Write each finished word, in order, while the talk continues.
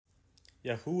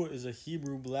Yahuwah is a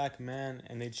Hebrew black man,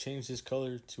 and they changed his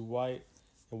color to white,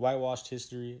 and whitewashed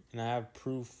history, and I have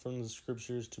proof from the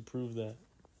scriptures to prove that.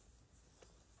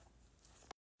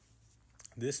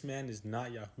 This man is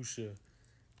not Yahusha.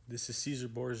 This is Caesar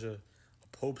Borgia, a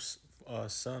pope's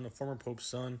son, a former pope's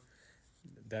son,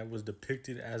 that was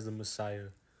depicted as the Messiah.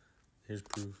 Here's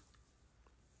proof.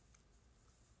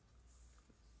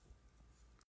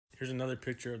 Here's another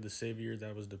picture of the Savior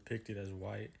that was depicted as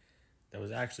white, that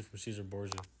was actually from Caesar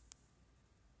Borgia.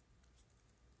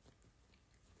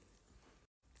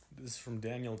 This is from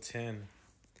Daniel 10.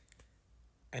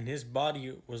 And his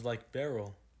body was like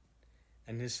beryl,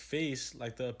 and his face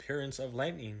like the appearance of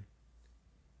lightning,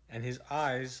 and his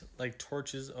eyes like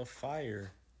torches of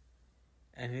fire,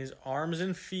 and his arms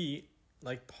and feet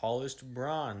like polished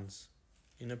bronze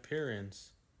in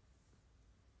appearance.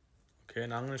 Okay,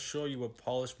 and I'm going to show you what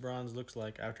polished bronze looks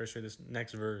like after I show you this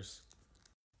next verse.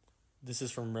 This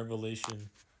is from Revelation.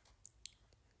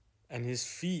 And his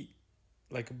feet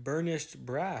like burnished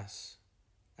brass,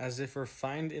 as if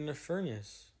refined in a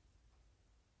furnace.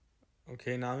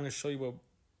 Okay, now I'm going to show you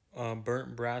what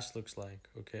burnt brass looks like,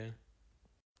 okay?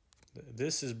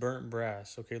 This is burnt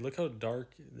brass, okay? Look how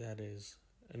dark that is.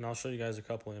 And I'll show you guys a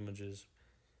couple images.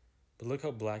 But look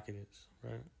how black it is,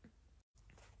 right?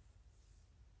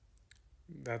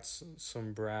 That's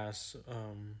some brass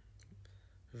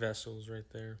vessels right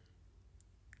there.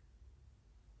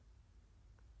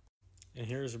 And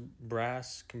here's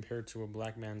brass compared to a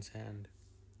black man's hand.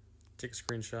 Take a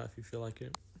screenshot if you feel like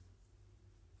it.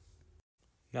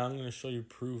 Now I'm going to show you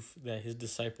proof that his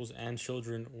disciples and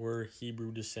children were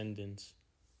Hebrew descendants.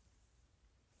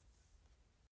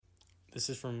 This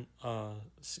is from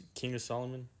King of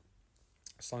Solomon.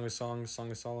 Song of Songs,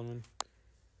 Song of Solomon.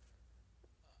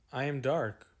 I am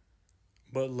dark,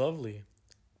 but lovely,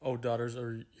 O daughters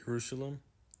of Jerusalem,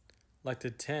 like the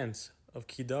tents of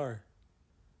Kedar,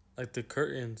 like the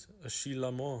curtains of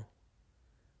Shilamo.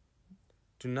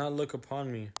 Do not look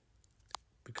upon me,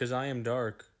 because I am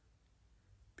dark,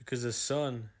 because the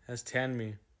sun has tanned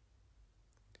me.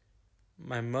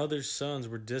 My mother's sons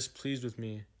were displeased with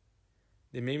me.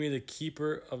 They made me the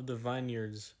keeper of the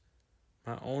vineyards.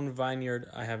 My own vineyard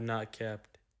I have not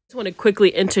kept. I just want to quickly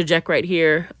interject right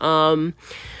here. In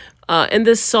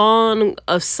this Song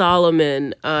of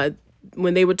Solomon,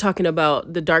 when they were talking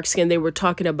about the dark skin, they were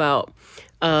talking about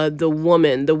the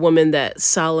woman that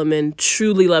Solomon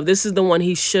truly loved. This is the one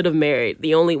he should have married,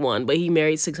 the only one, but he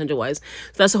married 600 wives.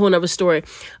 So that's a whole nother story.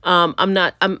 I'm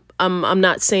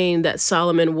not saying that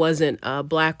Solomon wasn't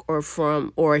black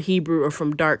or Hebrew or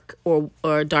from dark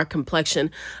or dark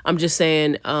complexion. I'm just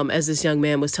saying, as this young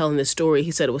man was telling this story, he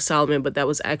said it was Solomon, but that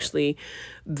was actually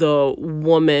the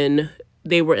woman.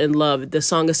 They were in love. The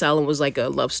Song of Solomon was like a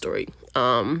love story.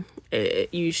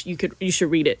 You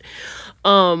should read it.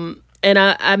 And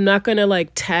I'm not going to like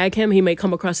tag him. He may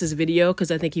come across this video because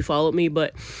I think he followed me,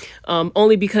 but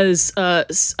only because I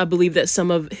believe that some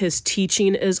of his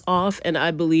teaching is off. And I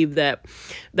believe that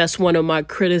that's one of my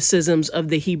criticisms of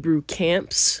the Hebrew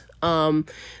camps,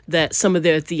 that some of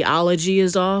their theology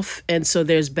is off. And so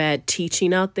there's bad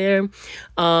teaching out there.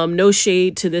 No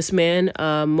shade to this man.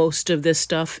 Most of this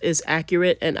stuff is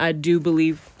accurate. And I do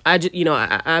believe, I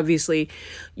obviously,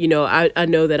 I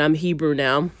know that I'm Hebrew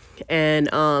now. And,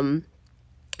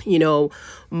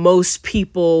 most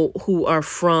people who are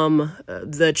from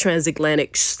the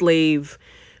transatlantic slave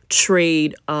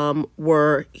trade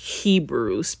were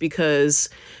Hebrews, because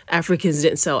Africans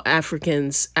didn't sell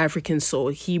Africans. Africans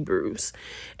sold Hebrews.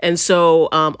 And so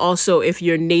also, if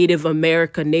you're Native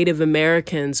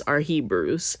Americans are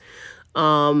Hebrews.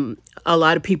 A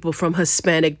lot of people from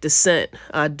Hispanic descent,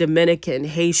 Dominican,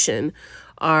 Haitian,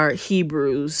 are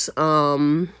Hebrews.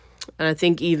 And I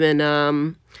think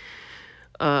even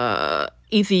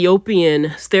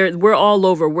Ethiopian, we're all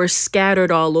over. We're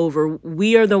scattered all over.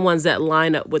 We are the ones that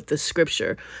line up with the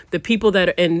scripture. The people that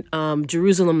are in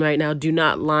Jerusalem right now do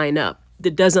not line up.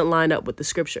 It doesn't line up with the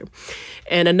scripture.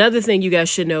 And another thing you guys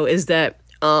should know is that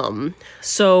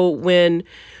so when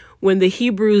the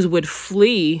Hebrews would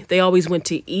flee, they always went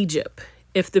to Egypt.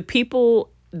 If the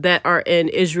people that are in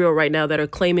Israel right now that are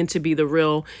claiming to be the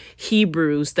real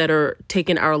Hebrews that are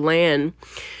taking our land,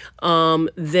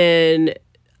 then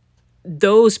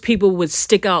those people would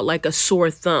stick out like a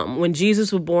sore thumb. When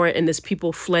Jesus was born and his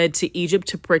people fled to Egypt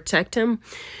to protect him,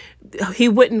 he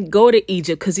wouldn't go to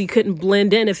Egypt because he couldn't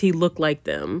blend in if he looked like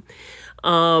them.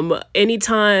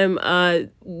 Anytime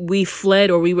we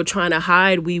fled or we were trying to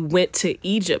hide, we went to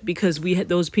Egypt because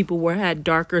those people had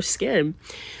darker skin.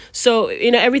 So,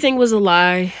 everything was a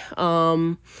lie.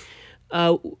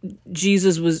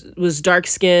 Jesus was dark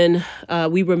skinned.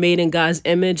 We were made in God's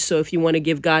image. So if you want to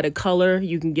give God a color,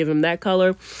 you can give him that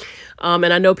color. And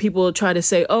I know people try to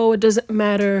say, oh, it doesn't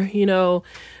matter.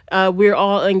 We're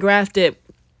all engrafted.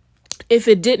 If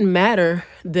it didn't matter,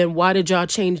 then why did y'all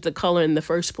change the color in the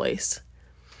first place?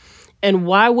 And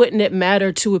why wouldn't it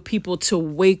matter to a people to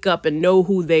wake up and know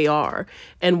who they are?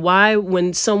 And why,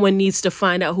 when someone needs to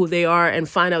find out who they are and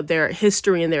find out their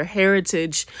history and their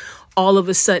heritage, all of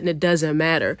a sudden it doesn't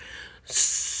matter?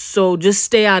 So just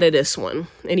stay out of this one.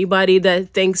 Anybody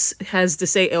that has to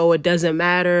say, oh, it doesn't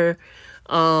matter,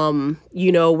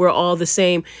 we're all the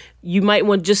same, you might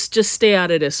want just stay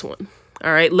out of this one.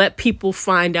 All right. Let people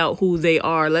find out who they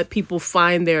are. Let people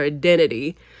find their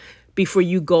identity before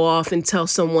you go off and tell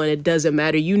someone it doesn't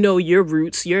matter. You know your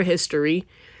roots, your history.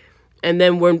 And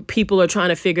then when people are trying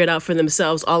to figure it out for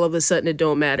themselves, all of a sudden it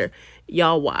don't matter.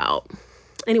 Y'all wild.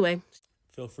 Anyway.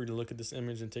 Feel free to look at this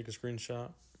image and take a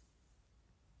screenshot.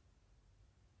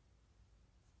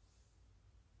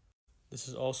 This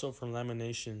is also from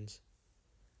Lamentations.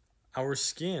 Our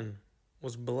skin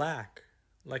was black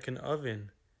like an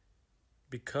oven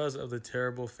because of the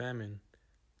terrible famine.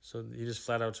 So he just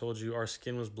flat out told you our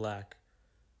skin was black.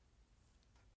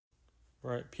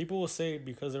 Right. People will say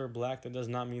because they were black, that does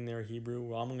not mean they were Hebrew.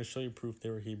 Well, I'm going to show you proof they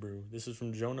were Hebrew. This is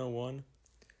from Jonah 1.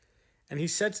 And he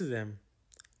said to them,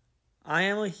 I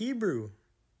am a Hebrew.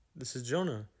 This is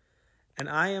Jonah. And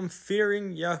I am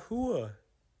fearing Yahuwah,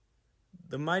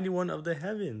 the mighty one of the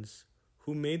heavens,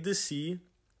 who made the sea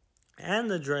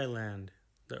and the dry land,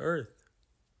 the earth.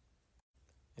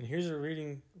 And here's a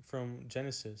reading from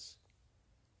Genesis.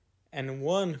 And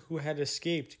one who had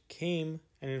escaped came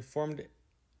and informed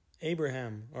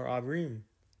Abraham, or Abrim,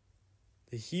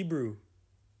 the Hebrew.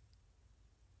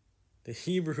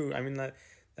 I mean,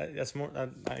 that's more.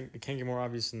 I can't get more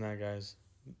obvious than that, guys.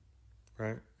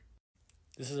 Right?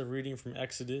 This is a reading from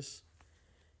Exodus.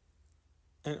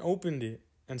 And opened it,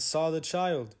 and saw the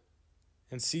child,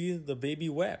 and see the baby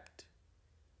wept.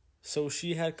 So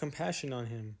she had compassion on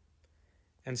him,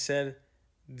 and said,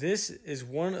 this is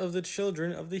one of the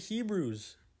children of the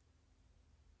Hebrews.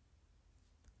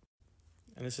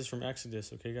 And this is from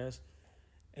Exodus, okay, guys?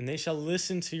 And they shall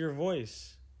listen to your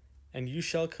voice, and you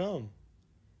shall come,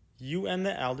 you and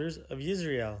the elders of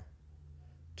Israel,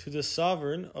 to the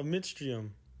sovereign of Mitzrayim,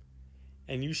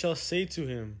 and you shall say to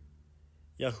him,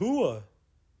 Yahuwah,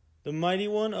 the mighty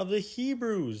one of the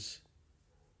Hebrews,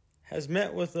 has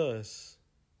met with us.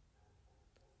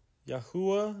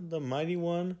 Yahuwah, the mighty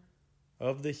one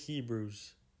of the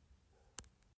Hebrews.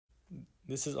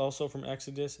 This is also from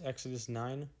Exodus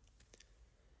 9.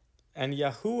 And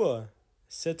Yahuwah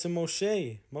said to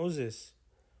Moses,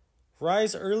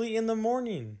 rise early in the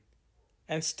morning,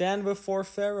 and stand before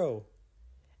Pharaoh,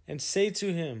 and say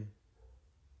to him,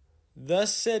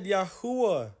 thus said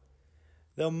Yahuwah,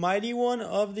 the mighty one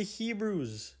of the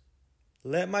Hebrews,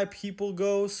 let my people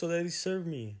go so that they serve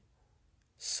me.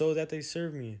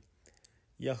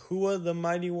 Yahuwah, the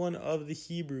mighty one of the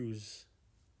Hebrews.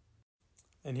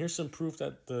 And here's some proof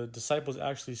that the disciples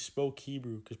actually spoke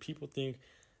Hebrew, because people think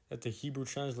that the Hebrew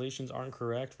translations aren't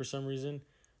correct for some reason,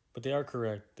 but they are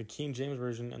correct. The King James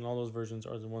Version and all those versions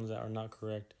are the ones that are not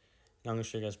correct. And I'm going to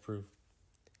show you guys proof.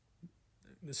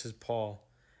 This is Paul.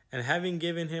 And having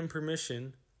given him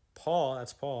permission, Paul,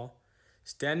 that's Paul,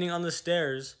 standing on the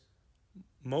stairs,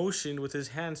 motioned with his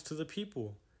hands to the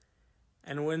people.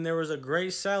 And when there was a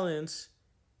great silence,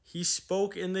 he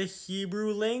spoke in the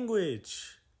Hebrew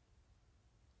language.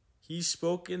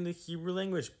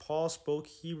 Paul spoke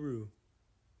Hebrew.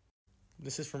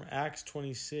 This is from Acts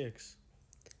 26.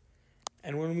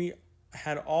 And when we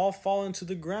had all fallen to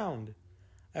the ground,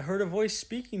 I heard a voice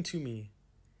speaking to me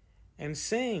and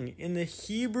saying in the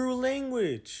Hebrew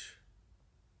language,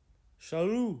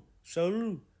 Shalu,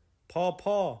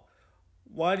 Paul,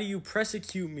 why do you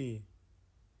persecute me?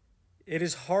 It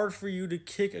is hard for you to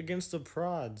kick against the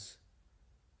prods.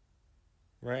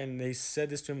 Right? And they said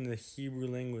this to him in the Hebrew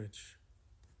language.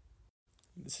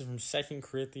 This is from 2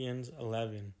 Corinthians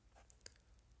 11.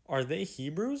 Are they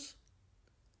Hebrews?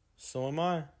 So am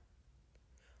I.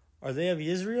 Are they of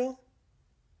Israel?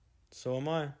 So am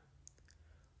I.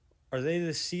 Are they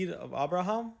the seed of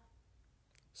Abraham?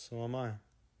 So am I.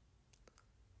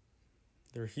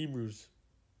 They're Hebrews.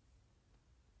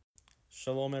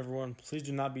 Shalom, everyone. Please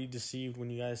do not be deceived when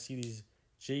you guys see these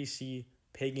JC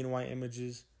pagan white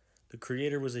images. The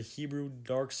Creator was a Hebrew,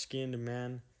 dark-skinned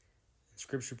man.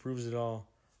 Scripture proves it all.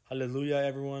 Hallelujah,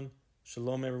 everyone.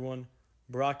 Shalom, everyone.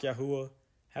 Barak Yahuwah.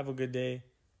 Have a good day.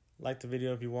 Like the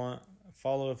video if you want.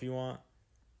 Follow if you want.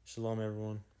 Shalom,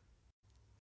 everyone.